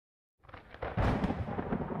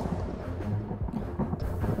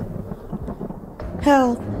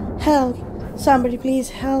Help! Help! Somebody please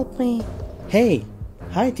help me. Hey,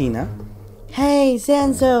 hi Tina. Hey,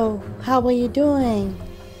 Zenzo, how are you doing?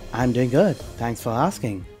 I'm doing good. Thanks for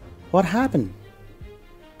asking. What happened?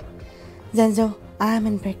 Zenzo, I'm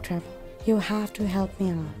in big trouble. You have to help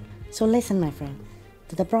me out. So listen, my friend.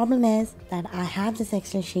 The problem is that I have this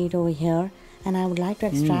Excel sheet over here and I would like to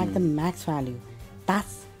extract the max value.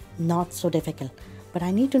 That's not so difficult. But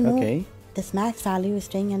I need to know Okay. this max value is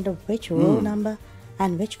staying under which row number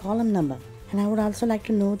and which column number. And I would also like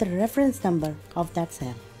to know the reference number of that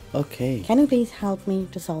cell. Okay. Can you please help me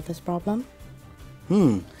to solve this problem?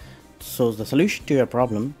 So the solution to your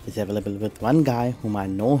problem is available with one guy whom I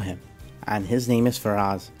know him, and his name is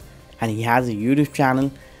Faraz, and he has a YouTube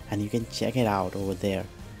channel and you can check it out over there.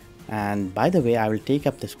 And by the way, I will take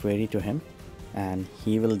up this query to him and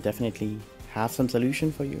he will definitely have some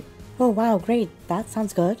solution for you. Oh wow, great. That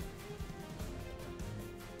sounds good.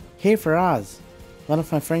 Hey Faraz, one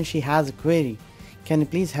of my friends, she has a query. Can you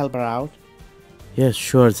please help her out? Yes,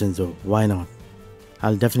 sure Zinzo, why not?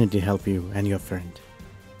 I'll definitely help you and your friend.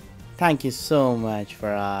 Thank you so much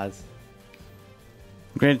Faraz.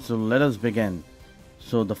 Great, so let us begin.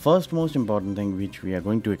 So the first most important thing which we are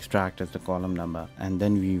going to extract is the column number, and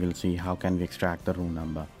then we will see how can we extract the row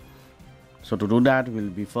number. So to do that, we'll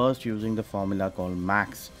be first using the formula called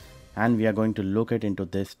max, and we are going to look it into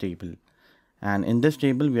this table. And in this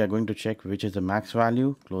table, we are going to check which is the max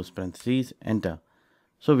value, close parentheses, enter.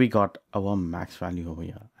 So we got our max value over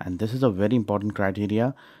here, and this is a very important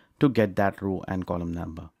criteria to get that row and column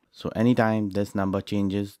number. So anytime this number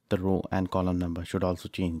changes, the row and column number should also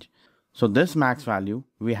change. So this max value,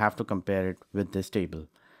 we have to compare it with this table,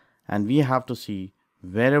 and we have to see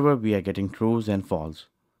wherever we are getting trues and false.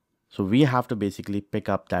 So we have to basically pick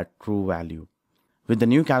up that true value. With the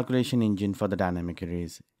new calculation engine for the dynamic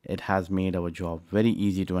arrays, it has made our job very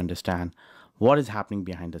easy to understand what is happening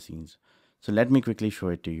behind the scenes. So let me quickly show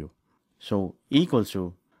it to you. So equals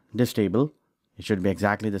to this table, it should be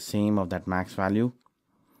exactly the same of that max value.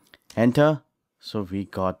 Enter. So we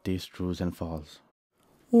got these trues and false.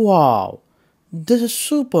 Wow, this is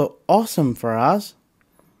super awesome for us.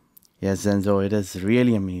 Yes, Zenzo, it is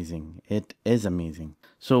really amazing. It is amazing.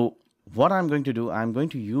 So what I'm going to do, I'm going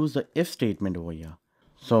to use the if statement over here.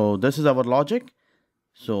 So this is our logic.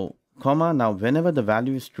 So comma, now whenever the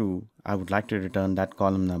value is true, I would like to return that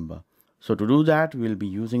column number. So to do that, we'll be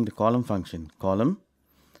using the column function, column,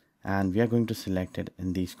 and we are going to select it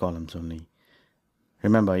in these columns only.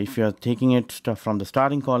 Remember, if you are taking it from the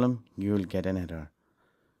starting column, you will get an error.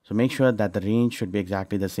 So make sure that the range should be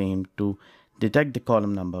exactly the same to detect the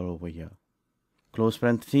column number over here. Close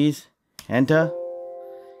parentheses, enter.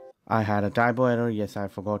 I had a typo error. Yes, I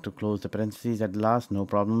forgot to close the parentheses at last. No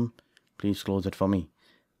problem. Please close it for me.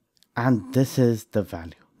 And this is the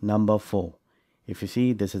value, number 4. If you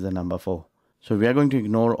see, this is the number 4. So we are going to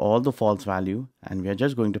ignore all the false value and we are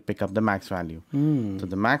just going to pick up the max value. So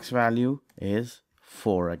the max value is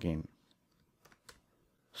 4 again.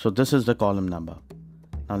 So this is the column number.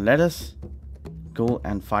 Now let us go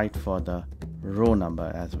and fight for the row number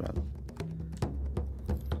as well.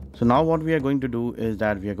 So now what we are going to do is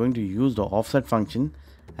that we are going to use the offset function,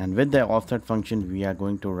 and with the offset function we are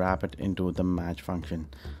going to wrap it into the match function.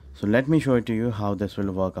 So let me show it to you how this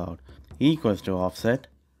will work out. Equals to offset,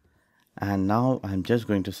 and now I'm just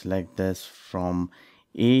going to select this from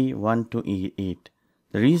A1 to A8.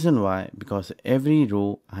 The reason why, because every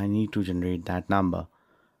row I need to generate that number.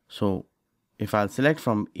 So if I'll select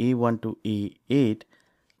from A1 to A8,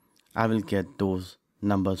 I will get those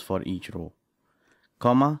numbers for each row.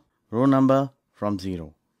 Comma, row number from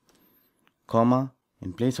 0. Comma,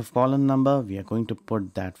 in place of column number, we are going to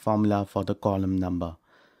put that formula for the column number,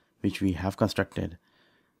 which we have constructed.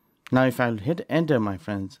 Now if I'll hit enter, my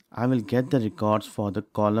friends, I will get the records for the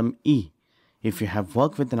column E. If you have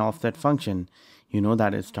worked with an offset function, you know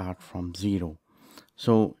that it starts from 0.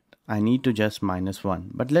 So I need to just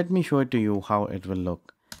 -1, but let me show it to you how it will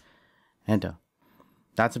look. Enter.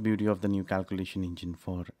 That's the beauty of the new calculation engine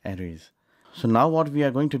for arrays. So now what we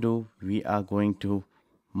are going to do, we are going to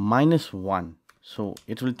 -1. So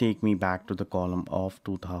it will take me back to the column of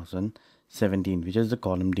 2017, which is the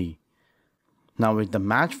column D. Now with the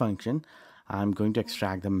match function, I'm going to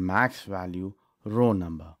extract the max value row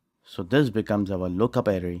number. So this becomes our lookup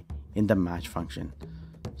array in the match function.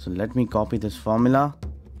 So let me copy this formula.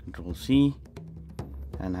 Control C,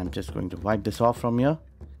 and I'm just going to wipe this off from here.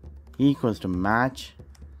 Equals to match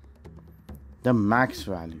the max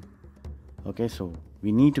value. Okay, so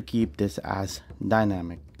we need to keep this as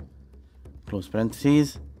dynamic. Close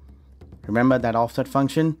parentheses. Remember that offset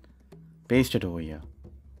function, paste it over here.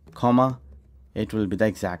 Comma, it will be the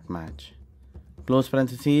exact match. close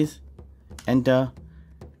parentheses, enter.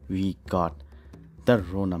 We got the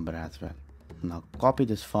row number as well. Now copy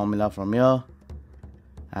this formula from here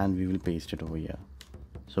and we will paste it over here.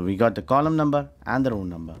 So we got the column number and the row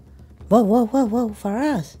number. Whoa,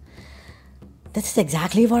 Faraz. This is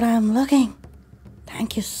exactly what I'm looking.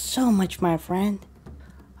 Thank you so much, my friend.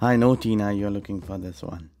 I know, Tina, you're looking for this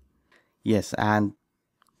one. Yes, and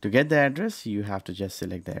to get the address, you have to just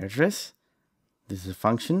select the address. This is a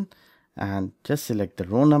function, and just select the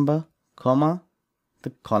row number, comma,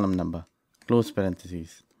 the column number, close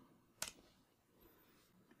parentheses.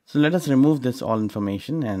 So let us remove this all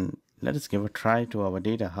information and let us give a try to our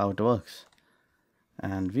data, how it works.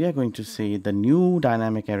 And we are going to say the new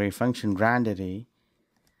dynamic array function rand array,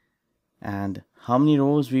 and how many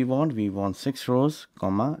rows we want 6 rows,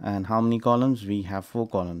 comma, and how many columns, we have 4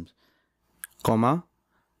 columns, comma,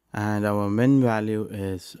 and our min value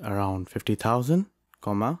is around 50,000,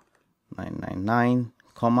 comma, 999,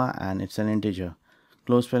 comma, and it's an integer,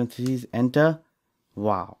 close parentheses, enter.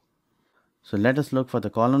 Wow. So let us look for the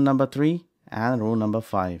column number 3 and row number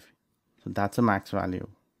 5. So that's a max value.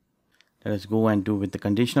 Let us go and do with the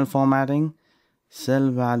conditional formatting.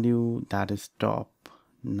 Cell value, that is top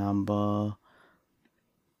number,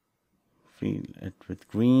 fill it with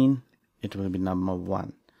green, it will be number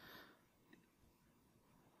 1.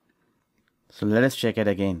 So let us check it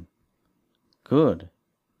again. Good.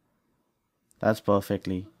 That's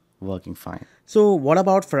perfectly working fine. So what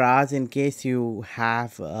about Faraz, in case you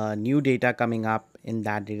have new data coming up in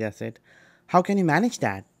that data set? How can you manage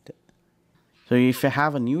that? So if you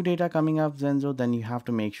have a new data coming up, Zenzo, then you have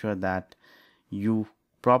to make sure that you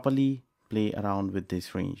properly play around with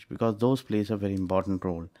this range, because those plays a very important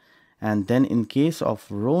role. And then in case of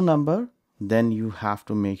row number, then you have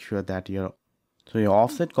to make sure that your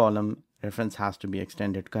offset column reference has to be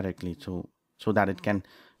extended correctly, so that it can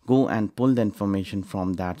go and pull the information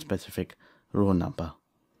from that specific row number.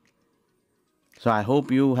 So I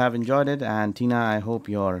hope you have enjoyed it, and Tina, I hope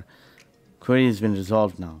your query has been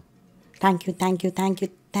resolved now. Thank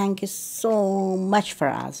you so much,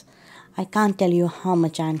 Faraz. I can't tell you how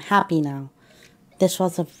much I'm happy now. This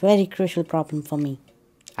was a very crucial problem for me.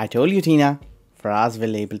 I told you, Tina, Faraz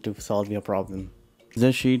will be able to solve your problem.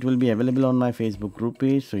 This sheet will be available on my Facebook group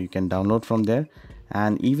page, so you can download from there,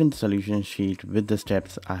 and even the solution sheet with the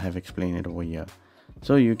steps I have explained it over here.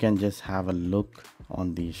 So you can just have a look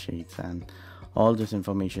on these sheets, and all this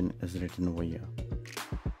information is written over here.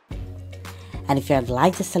 And if you have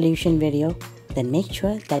liked the solution video, then make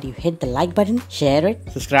sure that you hit the like button, share it,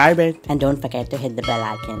 subscribe it, and don't forget to hit the bell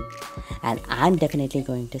icon. And I'm definitely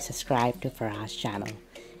going to subscribe to Faraz's channel.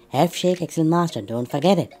 Shaikh Excel Master, don't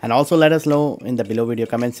forget it. And also let us know in the below video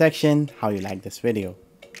comment section how you like this video.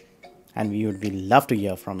 And we would love to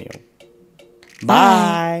hear from you.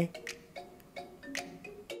 Bye.